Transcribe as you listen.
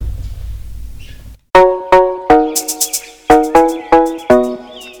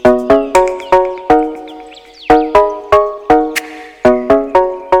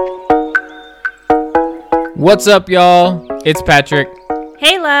What's up, y'all? It's Patrick.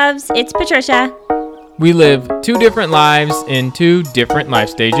 Hey, loves. It's Patricia. We live two different lives in two different life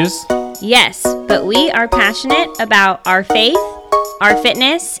stages. Yes, but we are passionate about our faith, our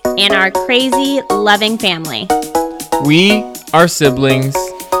fitness, and our crazy, loving family. We are siblings,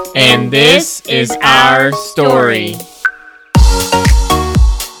 and this is our story.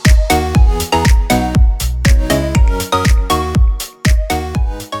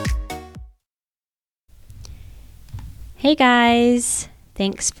 Hey, guys.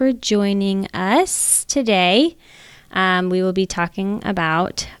 Thanks for joining us today. We will be talking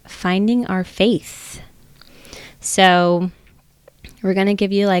about finding our faith. So we're going to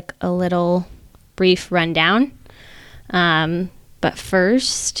give you like a little brief rundown. But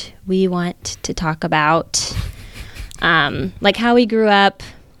first, we want to talk about like how we grew up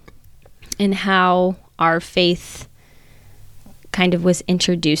and how our faith kind of was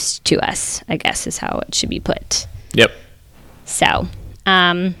introduced to us, I guess is how it should be put. Yep. So,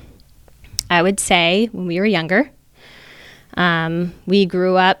 I would say when we were younger, we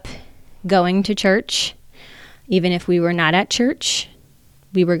grew up going to church. Even if we were not at church,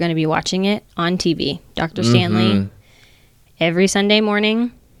 we were going to be watching it on TV. Dr. Stanley, every Sunday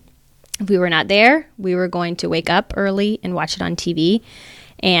morning. If we were not there, we were going to wake up early and watch it on TV.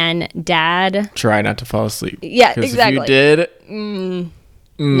 And Dad... Try not to fall asleep. Yeah, exactly. If you did...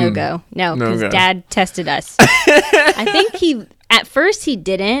 No go. No, because Dad tested us. I think at first he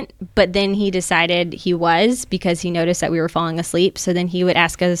didn't, but then he decided he was because he noticed that we were falling asleep. So then he would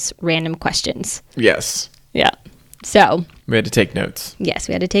ask us random questions. Yes. Yeah. So. We had to take notes. Yes,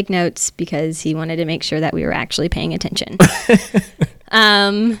 we had to take notes because he wanted to make sure that we were actually paying attention. But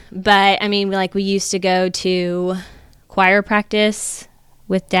I mean, like we used to go to choir practice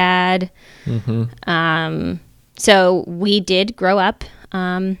with Dad. So we did grow up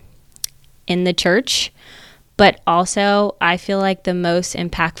in the church, but also I feel like the most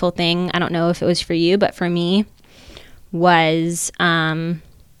impactful thing, I don't know if it was for you, but for me, was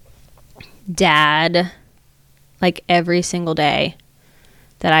Dad, like every single day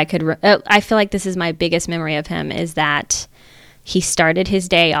that I could, I feel like this is my biggest memory of him, is that he started his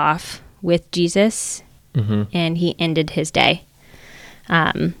day off with Jesus and he ended his day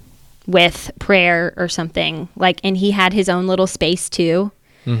with prayer or something, like, and he had his own little space too.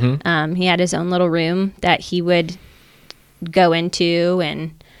 He had his own little room that he would go into,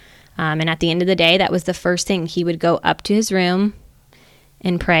 and at the end of the day, that was the first thing. He would go up to his room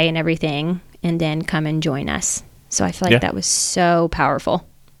and pray and everything, and then come and join us. So I feel like that was so powerful.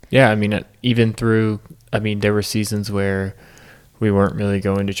 Yeah, I mean, even through, I mean, there were seasons where we weren't really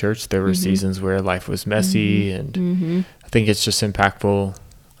going to church. There were seasons where life was messy, and I think it's just impactful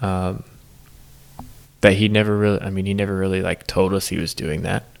that he never really like told us he was doing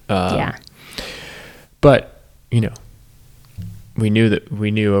that. But, you know, we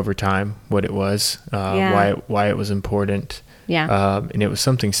knew over time what it was, why it was important. And it was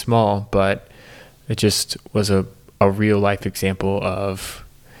something small, but it just was a real life example of,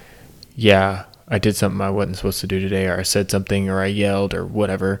 I did something I wasn't supposed to do today, or I said something, or I yelled, or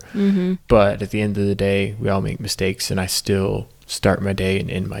whatever. But at the end of the day, we all make mistakes, and I still start my day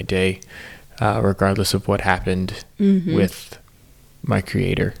and end my day, regardless of what happened with my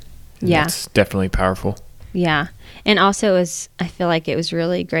Creator. And that's definitely powerful. Yeah. And also I feel like it was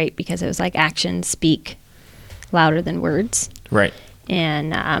really great because it was like actions speak louder than words. Right.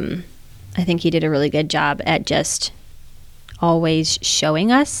 And I think he did a really good job at just always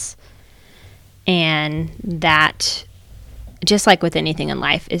showing us. And that, just like with anything in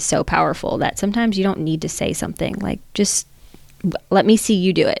life, is so powerful that sometimes you don't need to say something, like just let me see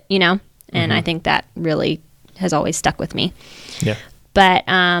you do it, you know? And I think that really has always stuck with me. Yeah. But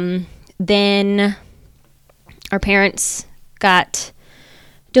then our parents got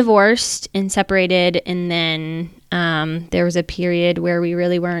divorced and separated, and then there was a period where we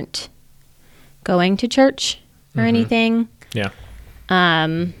really weren't going to church or anything. Yeah.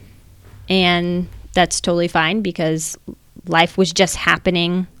 And that's totally fine because life was just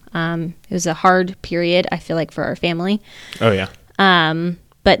happening. It was a hard period, I feel like, for our family. Oh, yeah.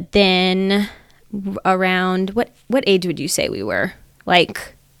 But then around what age would you say we were?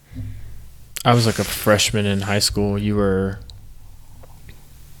 Like, I was like a freshman in high school. You were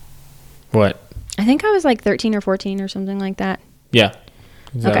what? I think I was like 13 or 14 or something like that. Yeah.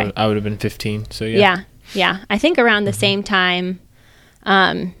 Okay. I would have been 15. So yeah. Yeah. I think around the same time,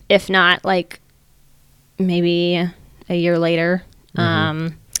 if not like maybe a year later,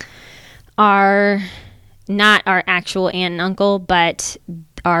 not our actual aunt and uncle, but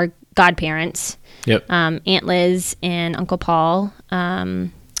our godparents, Aunt Liz and Uncle Paul,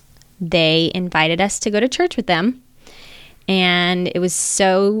 they invited us to go to church with them. And it was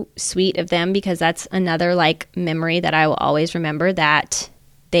so sweet of them, because that's another like memory that I will always remember, that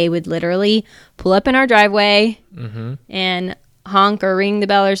they would literally pull up in our driveway and honk or ring the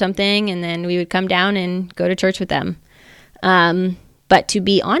bell or something, and then we would come down and go to church with them. But to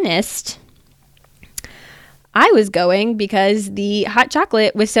be honest, I was going because the hot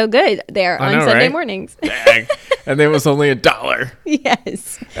chocolate was so good there on Sunday mornings. Dang. And it was only $1.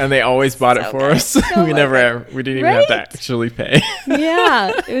 Yes. And they always bought it for us. We didn't even have to actually pay.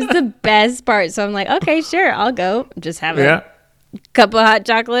 Yeah. It was the best part. So I'm like, okay, sure, I'll go. Just have a cup of hot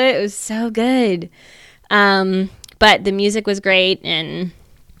chocolate. It was so good. But the music was great. And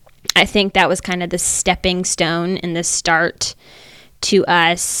I think that was kind of the stepping stone and the start to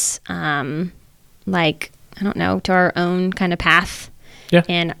us, to our own kind of path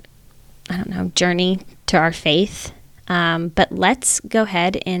and journey to our faith. But let's go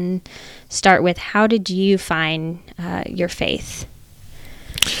ahead and start with, how did you find your faith?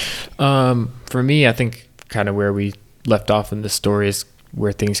 For me, I think kind of where we left off in the story is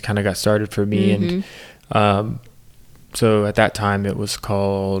where things kind of got started for me. And so at that time it was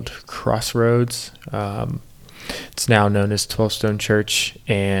called Crossroads. It's now known as 12 Stone Church.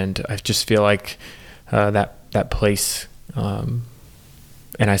 And I just feel like that place, and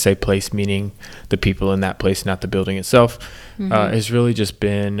I say place meaning the people in that place, not the building itself, has really just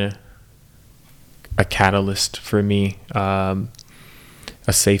been a catalyst for me, a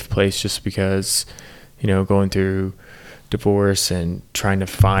safe place, just because, going through divorce and trying to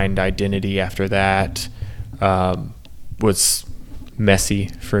find identity after that was messy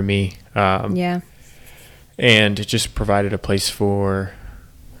for me. And it just provided a place for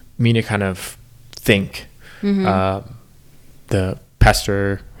me to kind of think. The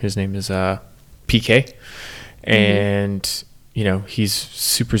pastor, his name is PK, and he's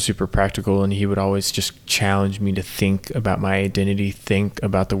super, super practical, and he would always just challenge me to think about my identity, think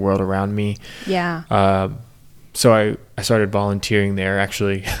about the world around me. So I started volunteering there.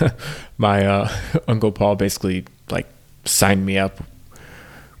 Actually, my Uncle Paul basically like signed me up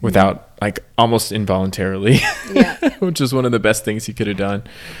without almost involuntarily, which is one of the best things he could have done,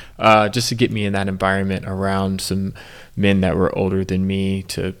 just to get me in that environment around some men that were older than me,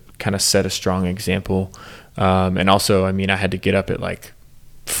 to kind of set a strong example. And also, I had to get up at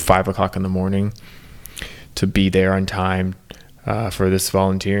 5 o'clock in the morning to be there on time for this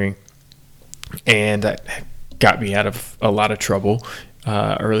volunteering. And that got me out of a lot of trouble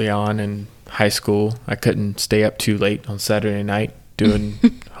early on in high school. I couldn't stay up too late on Saturday night doing a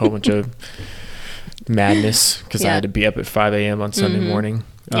whole bunch of madness, because I had to be up at 5 a.m. on Sunday morning.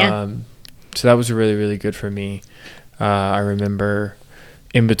 So that was really, really good for me. I remember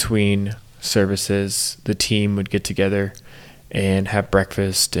in between services, the team would get together and have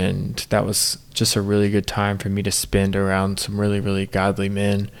breakfast, and that was just a really good time for me to spend around some really, really godly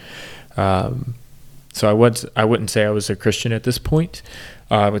men. So I wouldn't say I was a Christian at this point.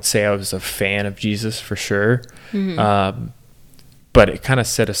 I would say I was a fan of Jesus for sure. But it kind of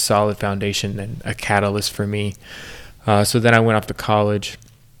set a solid foundation and a catalyst for me. So then I went off to college,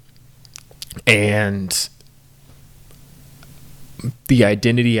 and the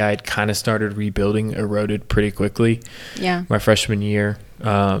identity I had kind of started rebuilding eroded pretty quickly. My freshman year.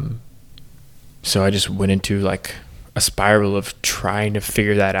 So I just went into a spiral of trying to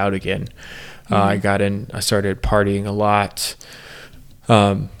figure that out again. I started partying a lot.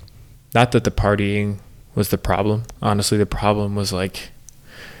 Not that the partying was the problem. Honestly, the problem was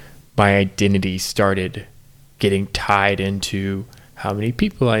my identity started getting tied into how many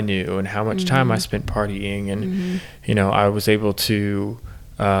people I knew and how much time I spent partying. And, I was able to,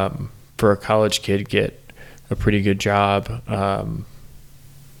 for a college kid, get a pretty good job.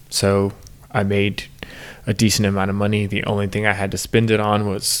 So I made a decent amount of money. The only thing I had to spend it on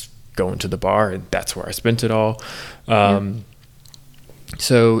was going to the bar, and that's where I spent it all.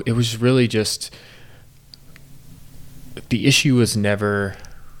 So it was really just, the issue was never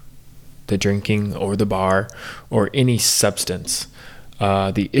the drinking or the bar or any substance.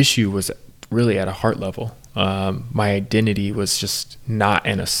 The issue was really at a heart level. My identity was just not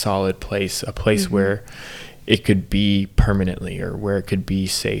in a solid place, a place where it could be permanently, or where it could be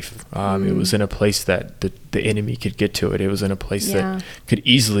safe. It was in a place that the enemy could get to it. It was in a place that could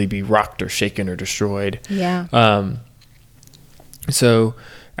easily be rocked or shaken or destroyed. So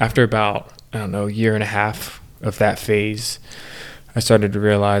after about, a year and a half of that phase, I started to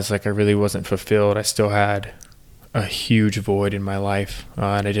realize I really wasn't fulfilled. I still had a huge void in my life,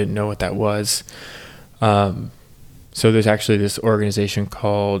 and I didn't know what that was. So there's actually this organization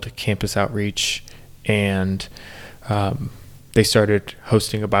called Campus Outreach, and they started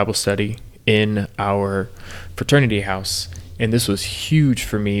hosting a Bible study in our fraternity house. And this was huge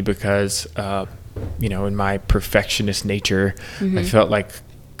for me because, in my perfectionist nature, I felt like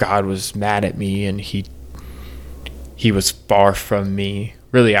God was mad at me and he was far from me.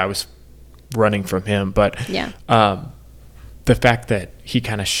 Really, I was running from him. But the fact that he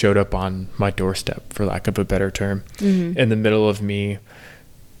kind of showed up on my doorstep, for lack of a better term, in the middle of me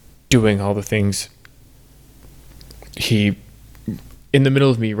doing all the things, in the middle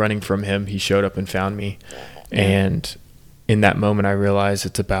of me running from him, he showed up and found me. And in that moment, I realized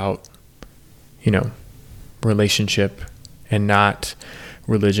it's about, relationship and not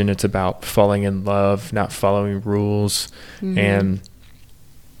religion. It's about falling in love, not following rules. And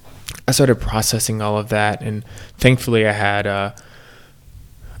I started processing all of that. And thankfully I had,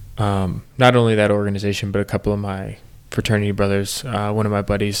 not only that organization, but a couple of my fraternity brothers. One of my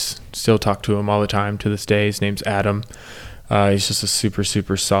buddies, still talk to him all the time to this day. His name's Adam. He's just a super,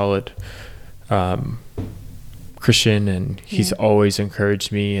 super solid, Christian, and he's always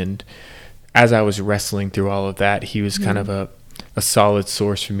encouraged me. And as I was wrestling through all of that, he was kind of a solid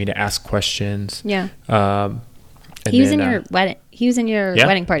source for me to ask questions. Yeah. He was in your wedding. He was in your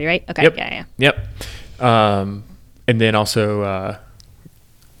wedding party, right? Okay. Yep. Yeah. Yep. And then also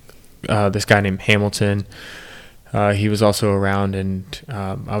this guy named Hamilton. He was also around, and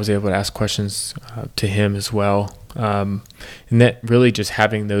I was able to ask questions to him as well. And that really just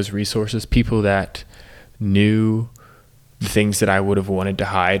having those resources, people that knew the things that I would have wanted to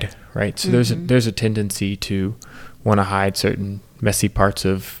hide, right? So there's a tendency to want to hide certain messy parts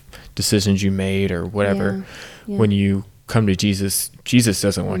of decisions you made or whatever. Yeah. When you come to Jesus, Jesus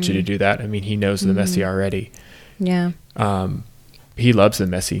doesn't want you to do that. I mean, he knows the messy already. Yeah. He loves the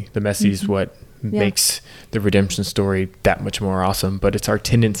messy. The messy is what makes the redemption story that much more awesome, but it's our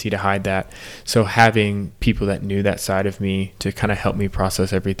tendency to hide that. So having people that knew that side of me to kind of help me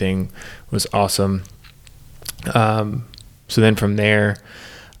process everything was awesome. So then from there,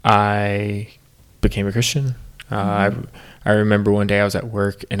 I became a Christian. I remember one day I was at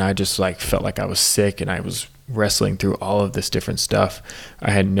work and I just felt like I was sick, and I was wrestling through all of this different stuff.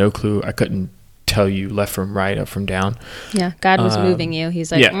 I had no clue. I couldn't tell you left from right, up from down. Yeah, God was moving you. He's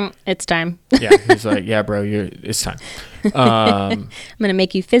like, it's time. Yeah, he's like, yeah, bro, it's time. I'm gonna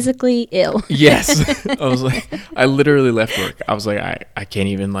make you physically ill. Yes. I was like, I literally left work. I was like, I can't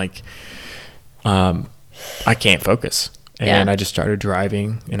even I can't focus. And I just started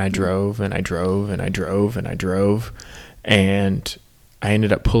driving, and I drove and I drove and I drove and I drove, and I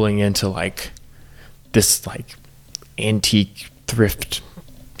ended up pulling into this antique thrift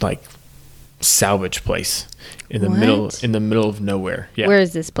salvage place in the middle of nowhere. Yeah. Where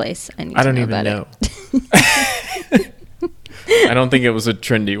is this place? I don't even know. I don't think it was a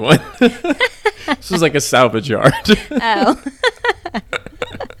trendy one. This was like a salvage yard. Oh.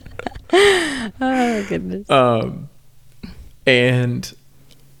 Oh goodness. And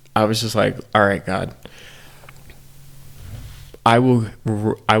I was just like, all right, God, I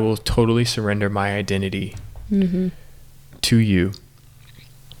will totally surrender my identity to you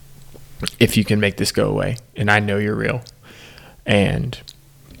if you can make this go away. And I know you're real. And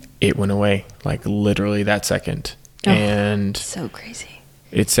it went away literally that second. Oh, and so crazy.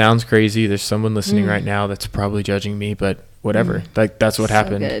 It sounds crazy. There's someone listening right now that's probably judging me, but whatever. That's what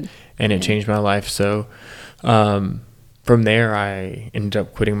happened. Good. And it changed my life. So from there, I ended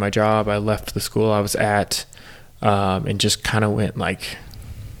up quitting my job. I left the school I was at, and just kind of went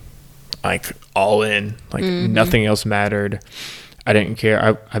all in. Nothing else mattered. I didn't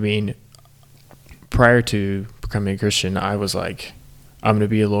care. I mean, prior to becoming a Christian, I was like, I'm going to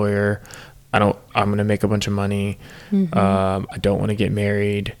be a lawyer. I'm going to make a bunch of money. I don't want to get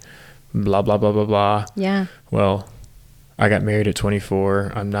married, blah, blah, blah, blah, blah. Yeah. Well, I got married at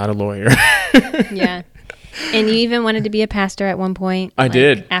 24. I'm not a lawyer. Yeah. And you even wanted to be a pastor at one point. I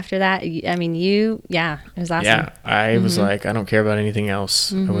did. After that, I mean, it was awesome. Yeah. I was like, I don't care about anything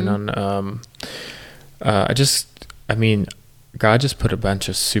else. I went on, God just put a bunch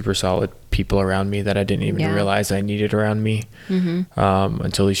of super solid people around me that I didn't even realize I needed around me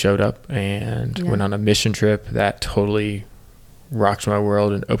until he showed up, and went on a mission trip that totally rocked my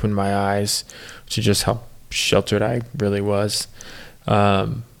world and opened my eyes to just how sheltered I really was.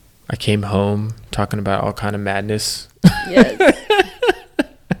 I came home talking about all kind of madness. Yes.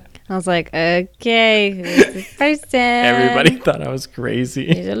 I was like, okay, who's this person? Everybody thought I was crazy.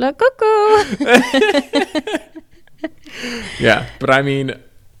 He's a little cuckoo. Yeah, but I mean,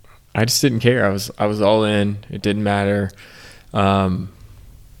 I just didn't care. I was all in. It didn't matter, And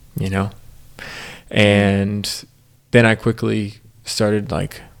then I quickly started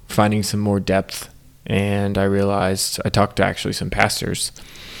finding some more depth And I realized, I talked to actually some pastors,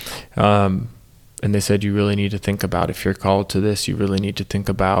 and they said, you really need to think about, if you're called to this, you really need to think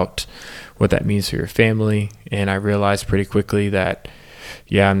about what that means for your family. And I realized pretty quickly that,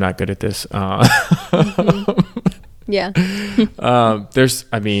 yeah, I'm not good at this. Yeah.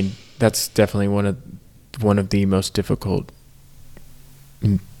 That's definitely one of the most difficult,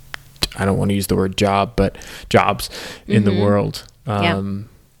 I don't want to use the word job, but jobs in the world. And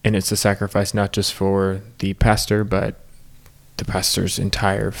it's a sacrifice not just for the pastor, but the pastor's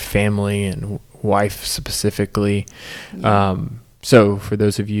entire family and wife specifically. So for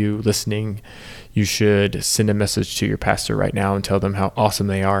those of you listening, you should send a message to your pastor right now and tell them how awesome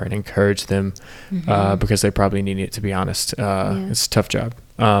they are and encourage them, because they probably need it, to be honest. It's a tough job.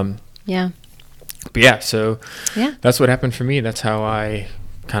 But so that's what happened for me. That's how I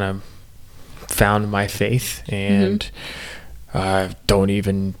kind of found my faith, and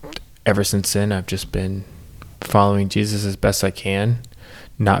ever since then, I've just been following Jesus as best I can.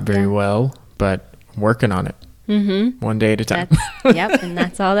 Not very well, but working on it. One day at a time. And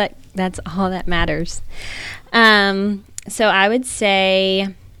that's all that matters. So I would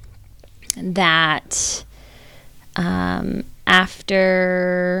say that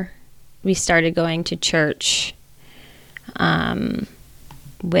after we started going to church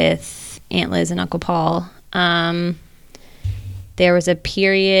with Aunt Liz and Uncle Paul, there was a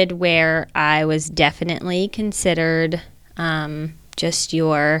period where I was definitely considered just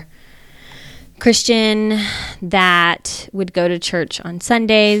your Christian that would go to church on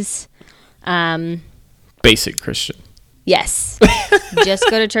Sundays. Basic Christian. Yes. Just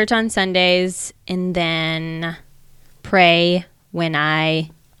go to church on Sundays and then pray when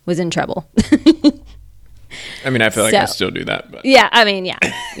I was in trouble. I feel like I still do that. But. Yeah.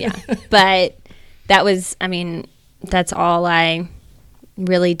 But that was, that's all I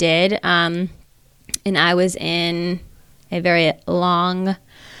really did. And I was in a very long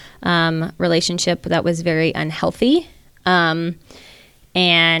relationship that was very unhealthy.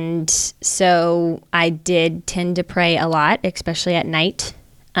 And so I did tend to pray a lot, especially at night.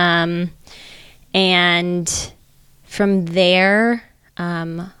 And from there,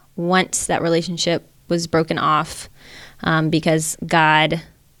 once that relationship was broken off, because God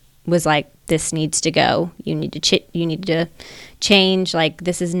was like, this needs to go. You need to change. Like,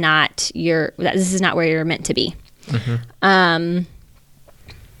 this is not where you're meant to be.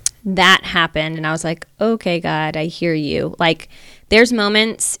 That happened, and I was like, okay, God, I hear you. Like, there's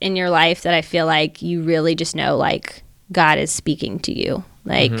moments in your life that I feel like you really just know, like, God is speaking to you.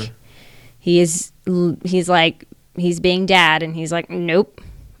 Like, he's being dad, and he's like, nope.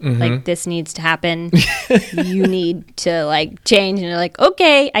 Like, this needs to happen. You need to, like, change. And you're like,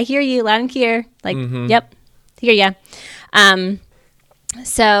 okay, I hear you loud and clear. Like, yep, hear ya.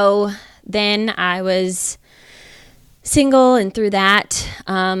 So then I was single, and through that,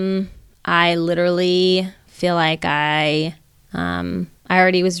 I literally feel like I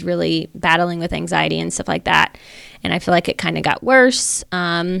already was really battling with anxiety and stuff like that. And I feel like it kind of got worse.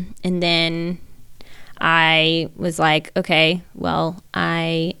 And then I was like, okay, well,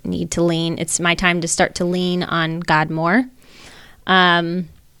 I need to lean. It's my time to start to lean on God more. And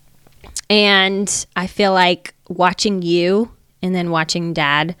I feel like watching you and then watching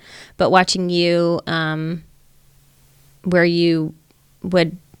Dad, but watching you, where you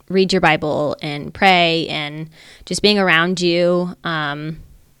would read your Bible and pray, and just being around you, and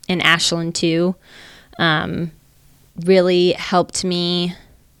Ashlyn too, really helped me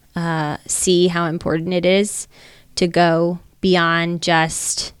see how important it is to go beyond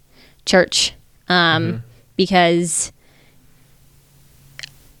just church. Because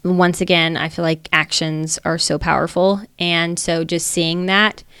once again, I feel like actions are so powerful. And so just seeing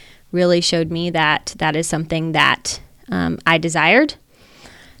that really showed me that that is something that I desired.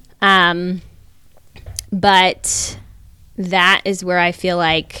 But that is where I feel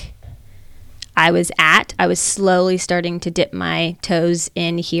like I was at. I was slowly starting to dip my toes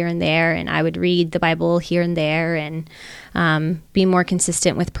in here and there, and I would read the Bible here and there, and be more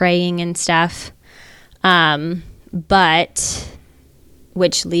consistent with praying and stuff. But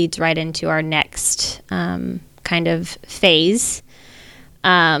which leads right into our next kind of phase.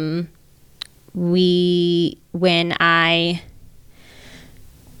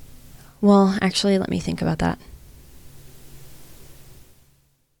 Actually, let me think about that.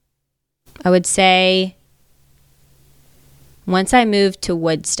 I would say once I moved to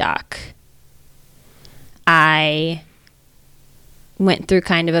Woodstock, I went through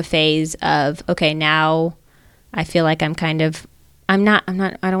kind of a phase of, okay, now I feel like I don't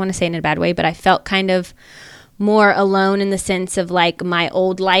want to say it in a bad way, but I felt kind of more alone in the sense of like my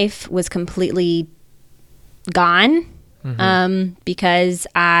old life was completely gone, because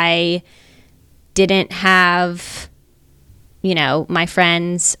I didn't have, my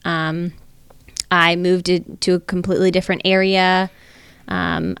friends. I moved to a completely different area.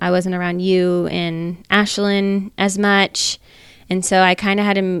 I wasn't around you in Ashland as much. And so I kind of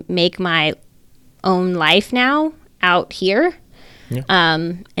had to make my own life now out here. Yeah.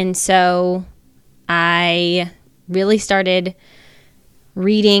 And so I really started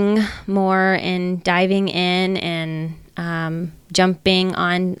reading more and diving in and jumping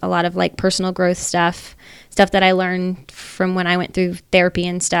on a lot of like personal growth stuff that I learned from when I went through therapy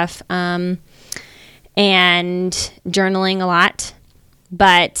and stuff, and journaling a lot.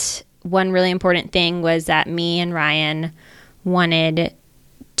 But one really important thing was that me and Ryan wanted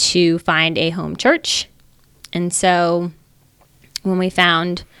to find a home church. And so when we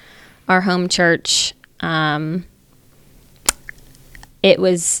found our home church, it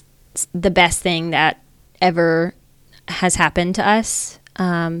was the best thing that ever has happened to us,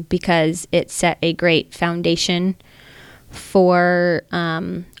 because it set a great foundation for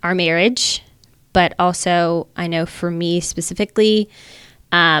our marriage. But also, I know for me specifically,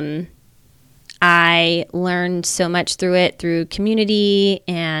 I learned so much through community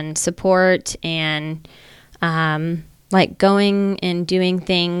and support and like going and doing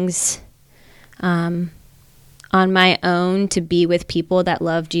things on my own to be with people that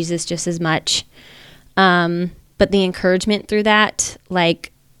love Jesus just as much. But the encouragement through that,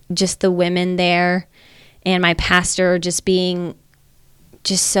 like just the women there and my pastor just being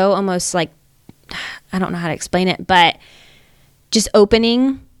just so almost like, I don't know how to explain it, but just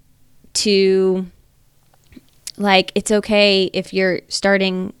opening to like, it's okay if you're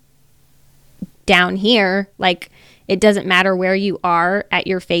starting down here, like it doesn't matter where you are at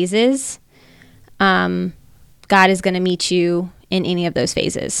your phases. God is going to meet you in any of those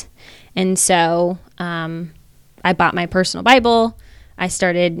phases. And so, I bought my personal Bible. I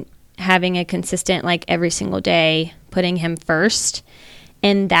started having a consistent, like every single day, putting him first.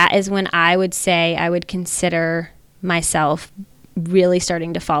 And that is when I would say I would consider myself really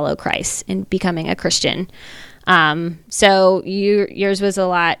starting to follow Christ and becoming a Christian. So yours was a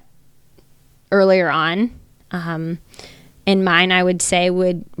lot earlier on. And mine, I would say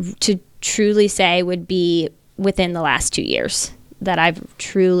would be within the last 2 years that I've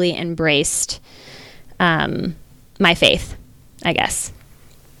truly embraced, my faith, I guess.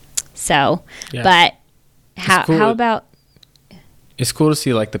 So, yeah. But how about... It's cool to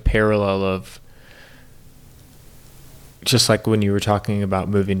see like the parallel of just like when you were talking about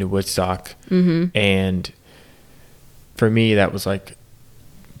moving to Woodstock, and for me, that was like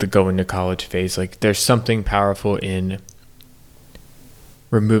the going to college phase. Like there's something powerful in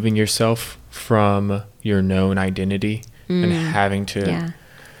removing yourself from your known identity and having to,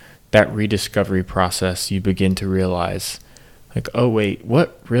 that rediscovery process, you begin to realize like, oh wait,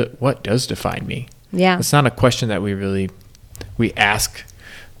 what does define me? Yeah. It's not a question that we ask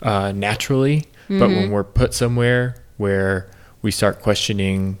naturally, but when we're put somewhere where we start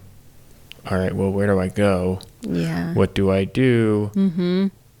questioning, all right, well, where do I go? Yeah. What do I do?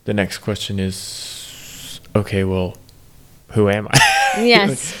 The next question is, okay, well, who am I?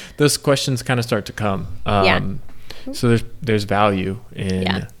 Yes. Those questions kind of start to come. So there's value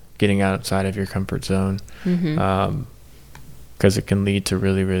in getting outside of your comfort zone, because it can lead to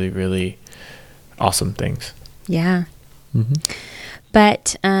really, really, really awesome things. Yeah.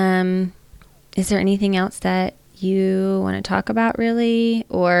 But is there anything else that you want to talk about really?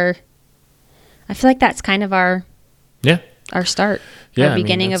 Or I feel like that's kind of our start, our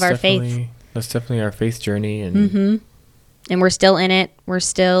beginning of our faith. That's definitely our faith journey. And and we're still in it. We're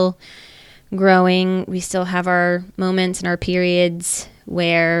still growing. We still have our moments and our periods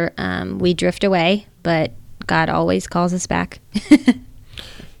where we drift away, but God always calls us back.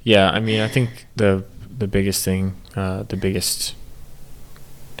 Yeah, I mean, I think the biggest thing, the biggest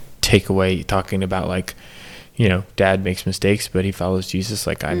takeaway, talking about like, Dad makes mistakes, but he follows Jesus.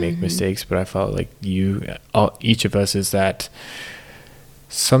 Like I make mistakes, but I follow like each of us, is that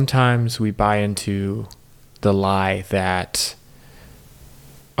sometimes we buy into the lie that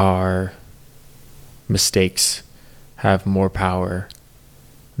our mistakes have more power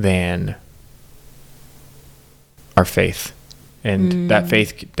than our faith. And that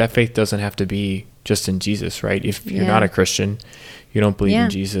faith doesn't have to be just in Jesus, right? If you're not a Christian, you don't believe in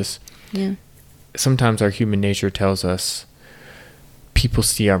Jesus. Yeah. Sometimes our human nature tells us people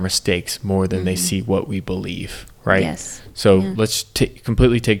see our mistakes more than they see what we believe, right? Yes. So let's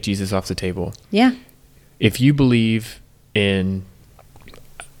completely take Jesus off the table. Yeah. If you believe in,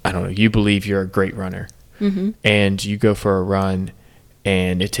 you believe you're a great runner, and you go for a run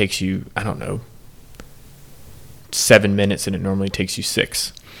and it takes you, 7 minutes and it normally takes you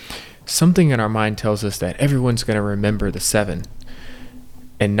 6. Something in our mind tells us that everyone's going to remember the 7,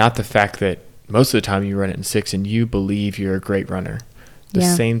 and not the fact that most of the time you run it in 6 and you believe you're a great runner. The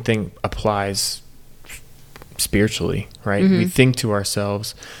same thing applies spiritually, right? We think to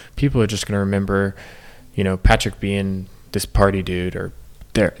ourselves, people are just going to remember, Patrick being this party dude, or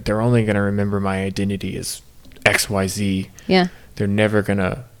they're only going to remember my identity as XYZ. Yeah. They're never going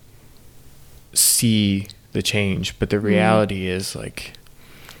to see the change. But the reality is, like,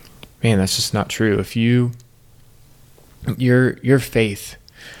 man, that's just not true. If your faith,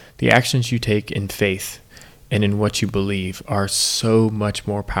 the actions you take in faith and in what you believe are so much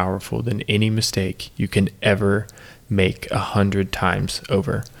more powerful than any mistake you can ever make 100 times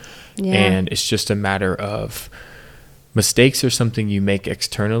over. Yeah. And it's just a matter of, mistakes are something you make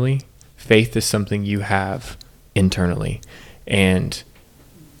externally. Faith is something you have internally. And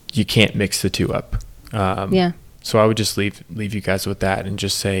you can't mix the two up. So I would just leave you guys with that and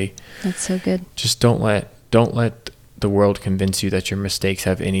just say, that's so good. Just don't let the world convince you that your mistakes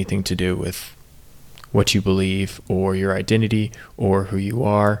have anything to do with what you believe or your identity or who you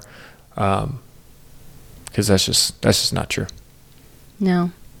are, because that's just not true.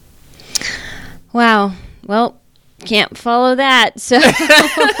 No. Wow. Well, can't follow that. So.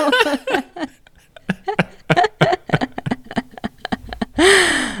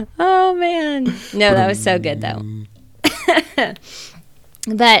 Oh man. No, that was so good though.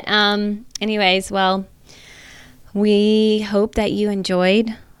 But anyways, well, we hope that you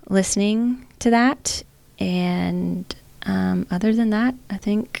enjoyed listening to that. And other than that, I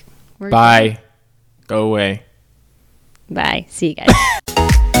think we're bye. Done. Go away. Bye. See you guys.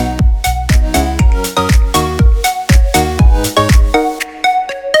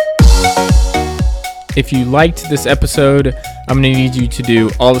 If you liked this episode, I'm going to need you to do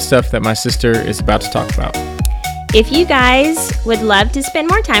all the stuff that my sister is about to talk about. If you guys would love to spend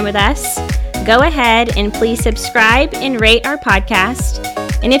more time with us, go ahead and please subscribe and rate our podcast.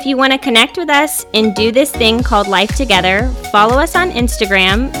 And if you want to connect with us and do this thing called Life Together, follow us on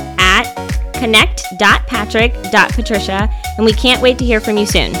Instagram at connect.patrick.patricia, and we can't wait to hear from you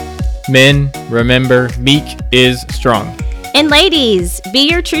soon. Men, remember, meek is strong. And ladies, be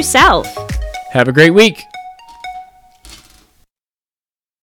your true self. Have a great week.